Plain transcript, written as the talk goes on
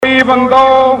even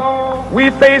though we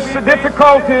face the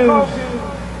difficulties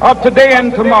of today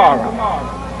and tomorrow,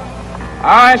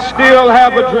 I still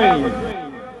have a dream.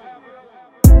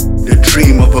 The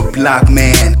dream of a black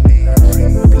man.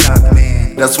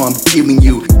 That's what I'm giving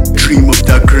you. Dream of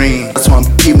the green. That's what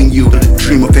I'm giving you. The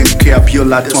dream of MK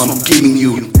Abiola. That's what I'm giving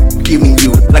you. Giving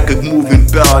you like a moving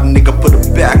bell, nigga. Put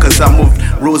it back, cause I moved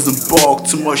Rosenborg.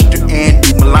 Too much to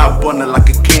undo. My life burning like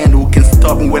a candle. Can't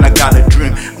stop me when I got a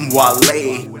dream. I'm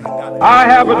Wale. I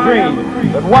have a dream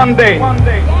that one day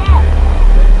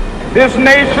this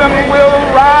nation will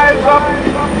rise up,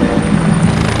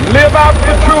 live out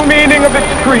the true meaning of its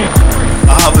creed.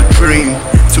 I have a dream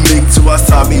to make Tiwa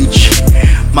Savage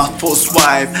my first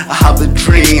wife. I have a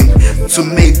dream to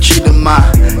make Chidema,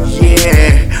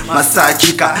 my side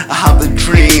chick. I have a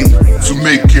dream to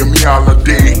make Kemi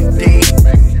Holiday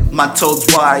my third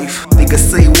wife. Nigga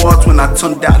say what when I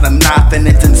turn down a knife,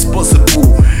 anything's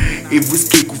possible. If we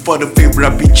kick for the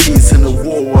favorite bitches in the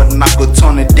world, and I could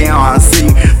turn it down and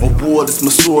say my word is my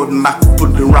sword, and I could put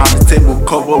it around the table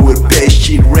covered with best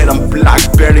shit, red and black,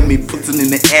 bury me, put it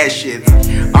in the ashes.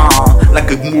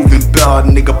 Like a moving bell,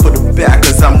 nigga, put it back,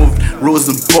 cause I moved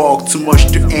Rosenborg. Too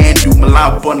much to undo. My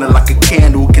life burning like a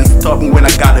candle. Can't stop me when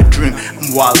I got a dream.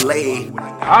 I'm Wale.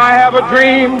 I have a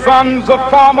dream. Sons of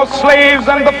former slaves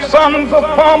and the sons of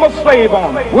former slave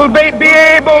owners will be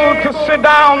able to sit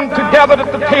down together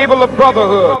at the table of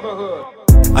brotherhood.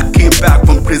 I came back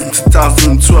from prison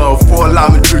 2012 for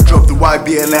allowing me to drop the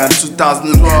YBLM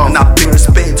 2012, and I pay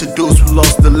respect to those who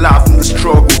lost their life in the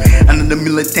struggle. And in the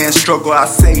militant struggle, I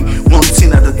say one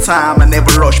thing at a time. I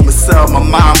never rush myself. My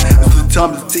mom used to tell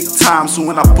me to take time, so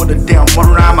when I put it down one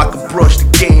rhyme, I could brush the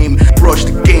game.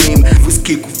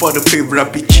 Whiskey for the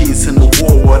favorite bitches in the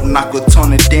world, and I could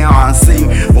turn it down and say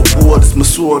my word is my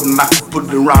sword, and I could put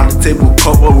it around the table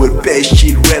covered with best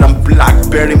shit, red and black,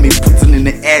 bury me, put it in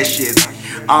the ashes.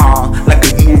 Like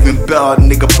a moving bell,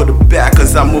 nigga, put it back,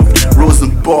 cause I moved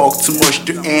Rosenborg. Too much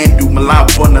to undo. My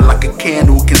life burning like a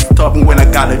candle. Can't stop me when I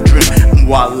got a dream. I'm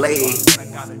Wale.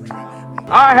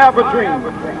 I have a dream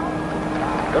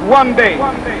that one day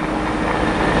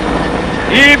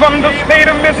even the state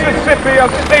of Mississippi, a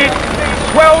state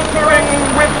sweltering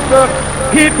with the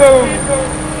heat of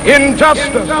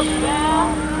injustice,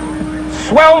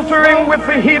 sweltering with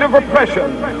the heat of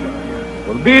oppression,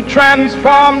 will be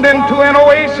transformed into an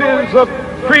oasis of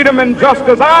freedom and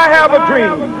justice. I have a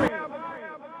dream